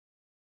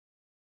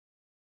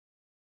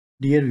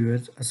Dear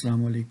viewers,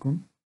 Assalamu alaikum.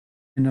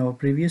 In our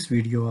previous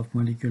video of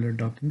molecular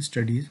docking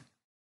studies,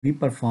 we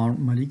performed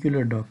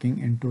molecular docking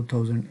in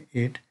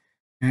 2008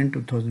 and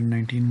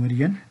 2019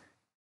 version.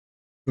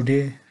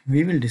 Today,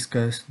 we will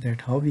discuss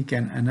that how we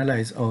can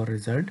analyze our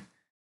result.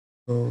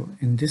 So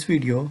in this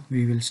video,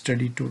 we will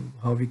study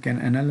how we can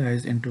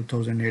analyze in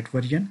 2008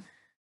 version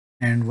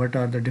and what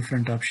are the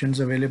different options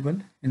available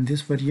in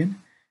this version.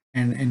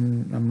 And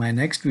in my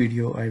next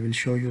video, I will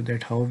show you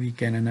that how we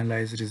can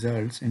analyze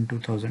results in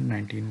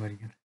 2019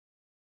 version.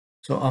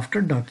 So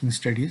after docking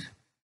studies,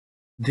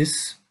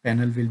 this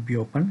panel will be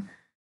open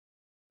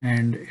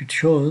and it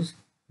shows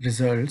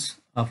results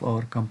of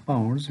our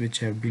compounds which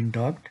have been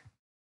docked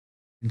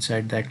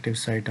inside the active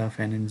site of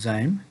an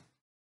enzyme.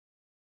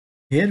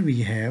 Here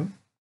we have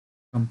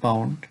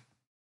compound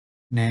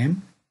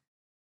name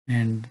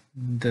and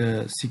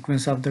the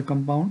sequence of the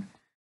compound.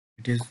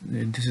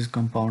 This is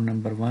compound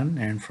number 1,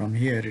 and from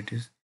here it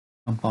is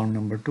compound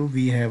number 2.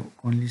 We have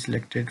only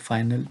selected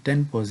final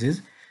 10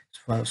 poses.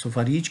 So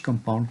for each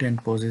compound 10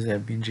 poses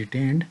have been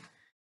retained,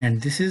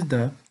 and this is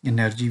the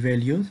energy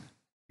values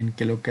in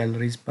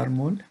kilocalories per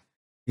mole.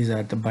 These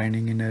are the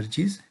binding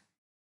energies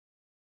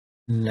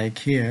like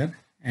here,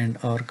 and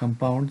our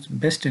compound's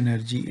best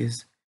energy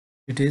is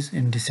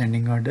in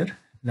descending order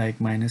like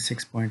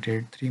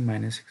 -6.83,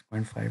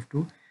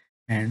 -6.52,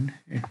 and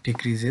it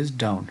decreases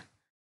down.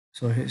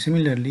 So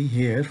similarly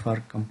here for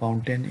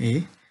compound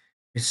 10A,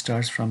 it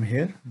starts from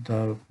here.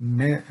 The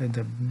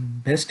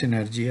best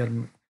energy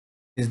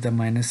is the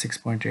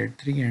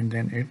 -6.83, and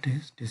then it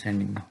is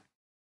descending down.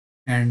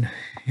 And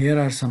here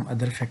are some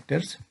other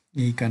factors: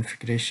 E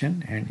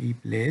configuration and E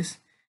place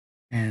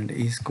and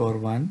E score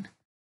 1.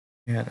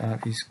 Here are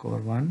E score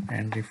 1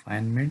 and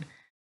refinement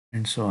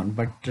and so on.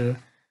 But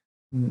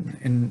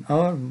in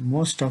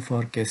most of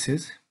our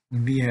cases,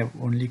 we have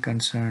only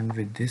concerned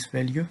with this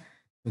value.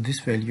 So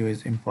this value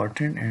is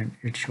important, and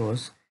it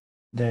shows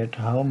that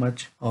how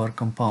much our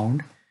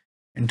compound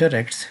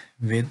interacts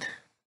with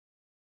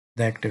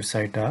the active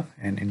site of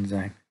an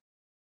enzyme.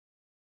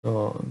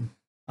 So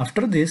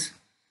after this,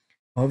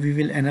 how we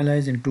will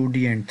analyze in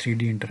 2D and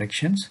 3D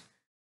interactions.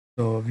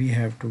 So we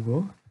have to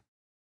go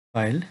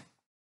file,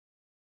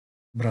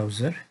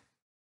 browser.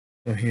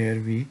 So here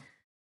we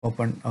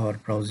open our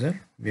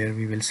browser where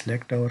we will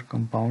select our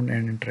compound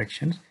and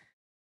interactions.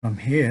 From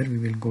here we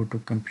will go to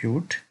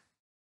compute,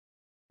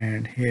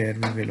 and here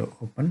we will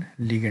open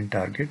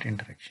ligand-target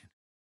interaction.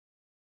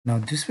 Now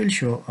this will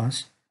show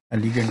us a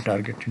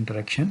ligand-target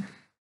interaction.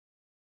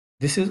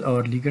 This is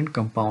our ligand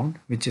compound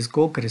which is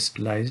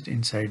co-crystallized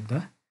inside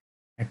the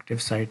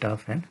active site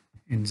of an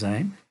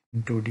enzyme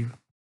in 2D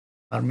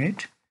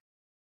format.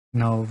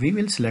 Now we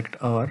will select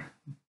our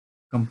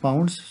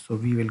compounds. So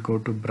we will go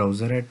to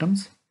browser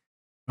atoms.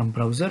 From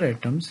browser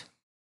atoms,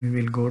 we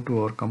will go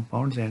to our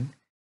compounds and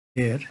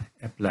here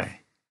apply.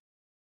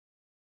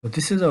 So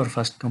this is our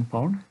first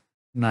compound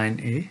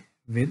 9A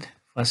with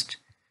first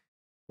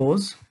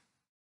pose,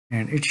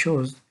 and it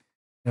shows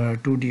the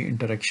 2D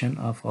interaction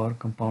of our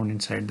compound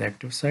inside the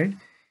active site.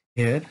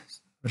 Here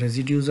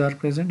residues are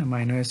present,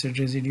 amino acid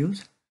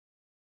residues,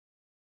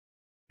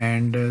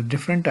 and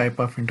different type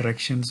of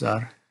interactions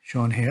are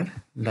shown here,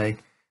 like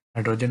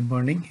hydrogen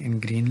bonding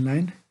in green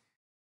line,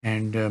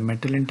 and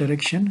metal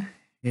interaction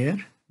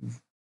here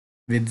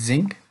with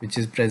zinc, which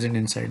is present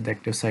inside the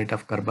active site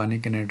of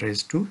carbonic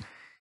anhydrase 2.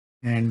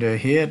 And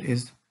here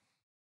is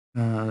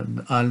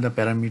all the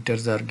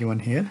parameters are given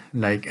here,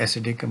 like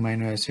acidic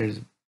amino acids,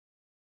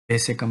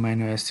 basic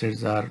amino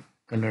acids are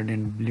colored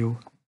in blue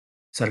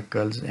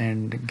circles,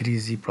 and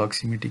greasy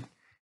proximity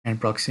and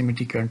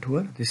proximity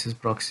contour. This is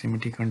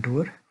proximity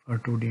contour for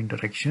 2D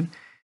interaction,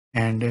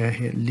 and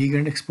here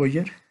ligand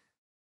exposure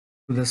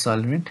to the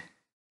solvent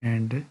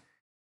and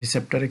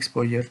receptor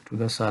exposure to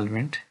the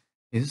solvent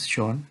is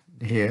shown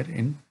here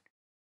in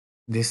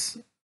this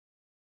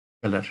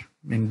color,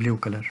 in blue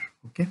color.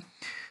 Okay,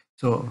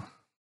 so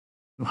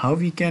how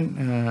we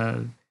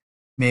can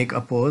make a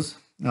pose,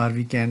 or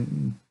we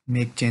can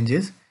make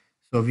changes.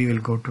 So we will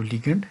go to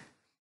ligand,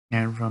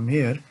 and from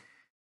here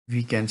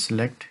we can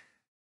select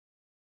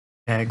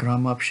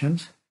diagram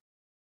options,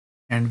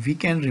 and we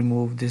can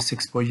remove this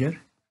exposure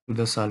to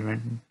the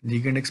solvent,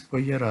 ligand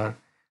exposure or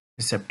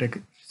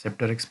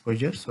receptor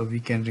exposure. So we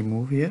can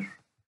remove here.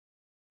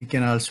 We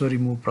can also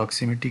remove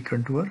proximity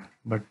contour,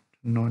 but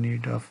no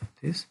need of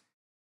this.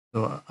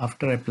 So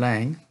after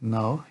applying,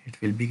 now it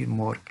will be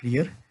more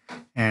clear,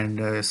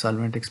 and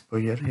solvent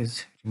exposure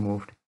is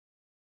removed.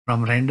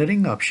 From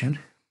rendering option,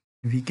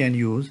 we can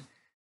use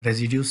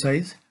residue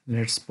size.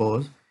 Let's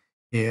pause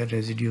here.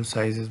 Residue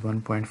size is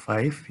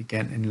 1.5. We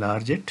can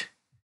enlarge it.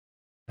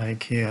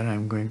 Like here,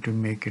 I'm going to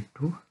make it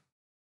to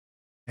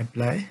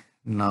apply.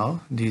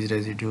 Now these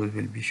residues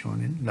will be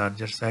shown in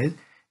larger size.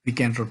 We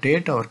can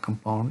rotate our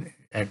compound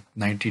at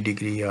 90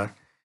 degree or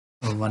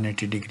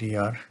 180 degree,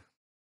 or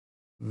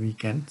we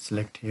can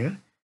select here,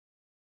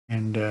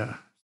 and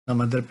some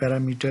other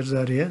parameters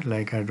are here,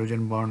 like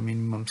hydrogen bond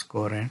minimum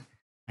score and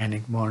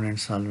ionic bond and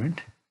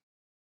solvent.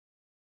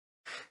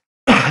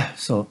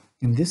 So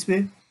in this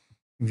way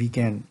we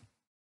can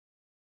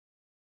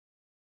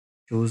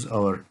choose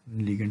our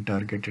ligand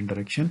target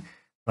interaction.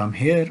 From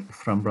here,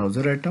 from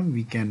browser atom,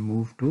 we can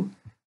move to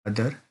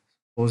other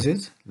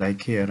poses.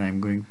 Like here,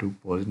 I'm going to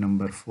pose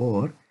number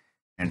 4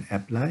 and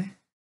apply.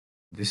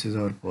 This is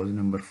our pose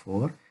number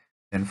 4,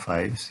 then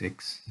 5,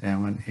 6,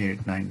 7,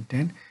 8, 9,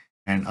 10,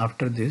 and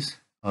after this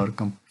our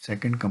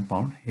second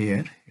compound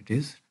here, it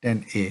is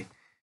 10A.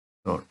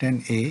 So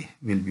 10A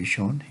will be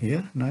shown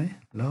here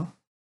now.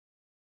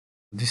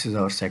 This is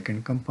our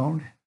second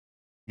compound,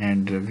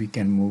 and we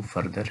can move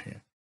further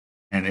here,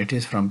 and it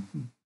is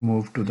from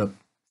move to the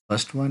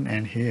first one,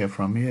 and here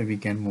from here we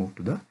can move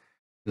to the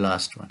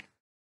last one.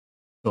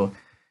 So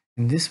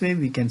in this way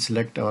we can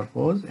select our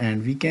pose,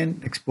 and we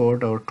can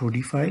export our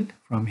 2D file.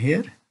 From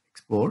here,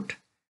 export,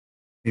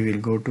 we will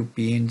go to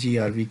PNG,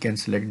 or we can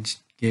select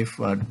GIF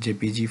or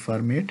JPG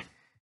format,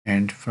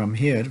 and from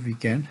here we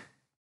can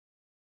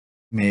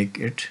make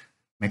it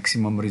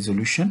maximum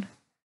resolution,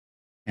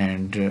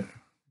 and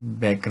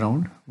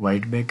background,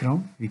 white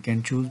background, we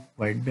can choose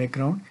white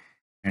background,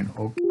 and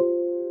OK.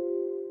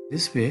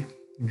 This way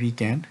we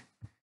can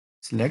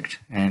select,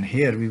 and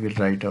here we will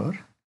write our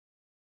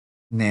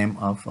name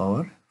of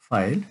our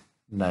file,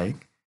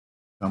 like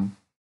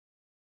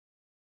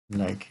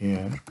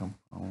here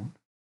compound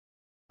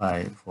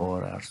file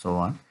 4 or so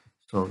on.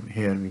 So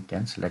here we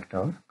can select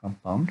our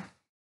compound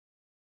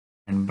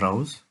and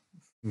browse.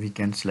 We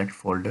can select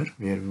folder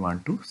where we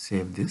want to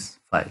save this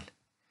file.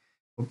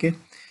 Okay,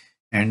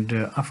 and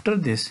after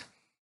this,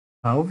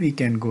 how we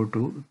can go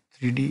to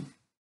 3D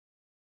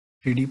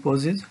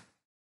poses.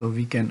 So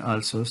we can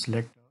also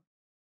select,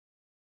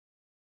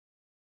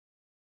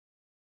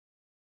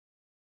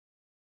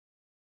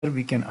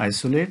 we can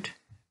isolate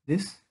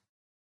this.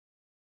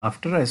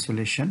 After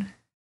isolation,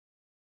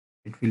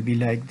 it will be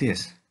like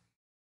this.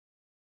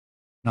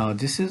 Now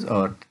this is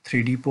our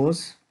 3D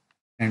pose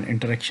and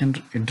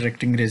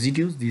interacting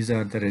residues. These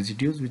are the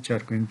residues which are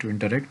going to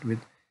interact with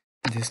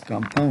this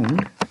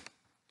compound,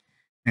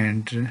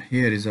 and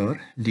here is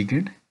our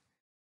ligand.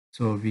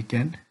 So we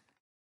can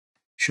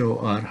show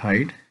or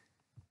hide.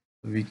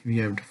 We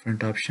have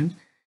different options.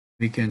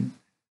 We can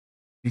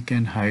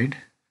hide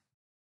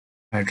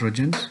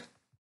hydrogens,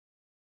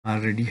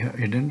 already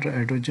hidden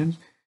hydrogens.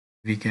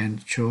 We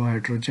can show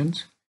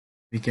hydrogens.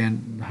 We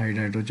can hide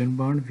hydrogen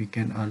bond. We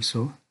can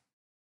also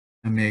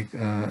make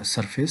a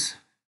surface,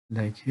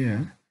 like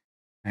here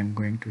I'm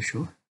going to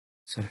show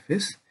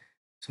surface.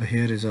 So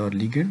here is our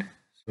ligand.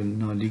 So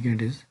now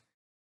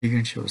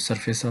ligand shows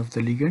surface of the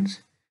ligands,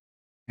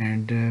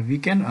 and we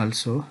can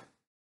also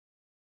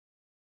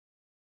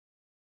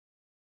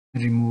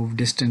remove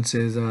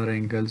distances or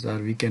angles, or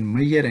we can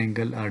measure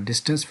angle or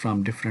distance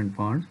from different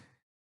bonds.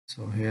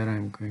 So here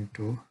I'm going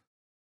to,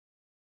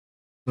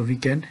 so we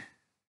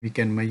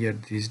can measure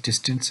these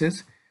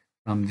distances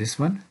from this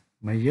one,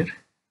 measure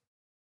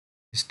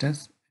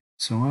distance,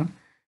 so on,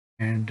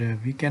 and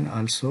we can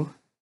also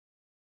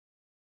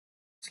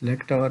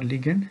select our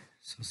ligand.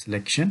 So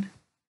selection,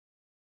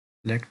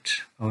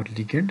 select our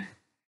ligand,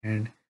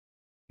 and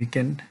we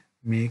can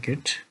make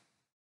it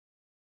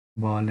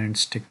ball and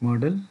stick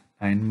model,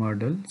 line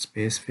model,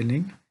 space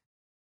filling,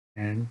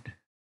 and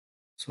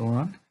so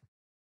on.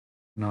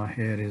 Now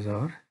here is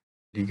our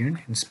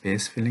ligand in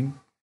space filling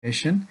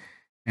fashion,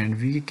 and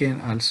we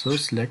can also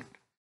select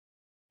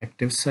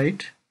active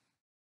site,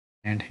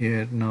 and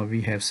here now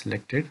we have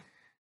selected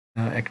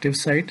active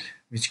site,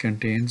 which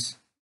contains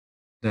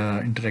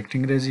the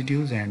interacting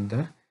residues and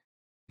the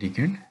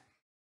ligand.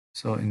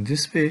 So in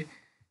this way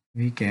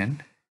we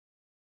can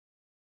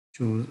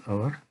choose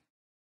our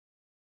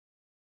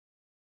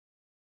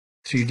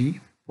 3D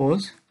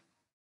pose,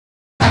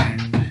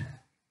 and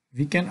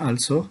we can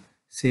also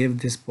save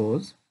this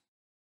pose.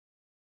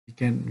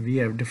 We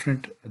have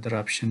different other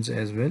options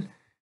as well.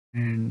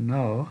 And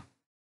now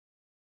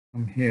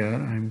from here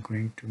I'm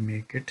going to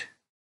make it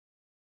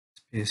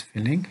space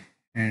filling,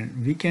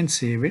 and we can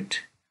save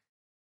it,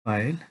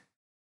 file,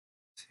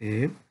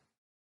 save.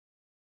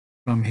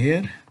 From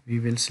here we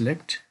will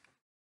select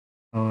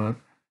our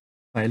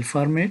file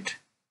format.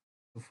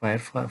 So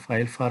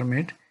file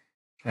format,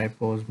 try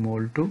pose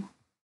mol2,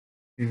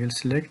 we will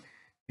select.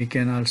 We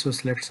can also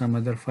select some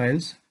other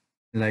files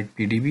like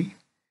PDB,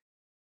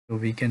 so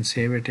we can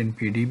save it in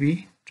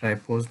PDB, try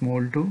pose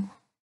mol2,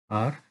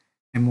 or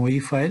MOE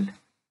file.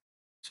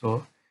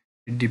 So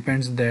it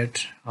depends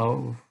that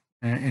how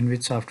in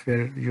which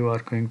software you are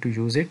going to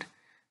use it,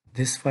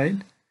 this file.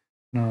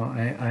 Now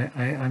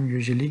I'm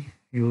usually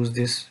use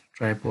this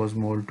try pose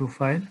mol2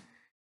 file,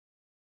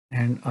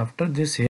 and after this here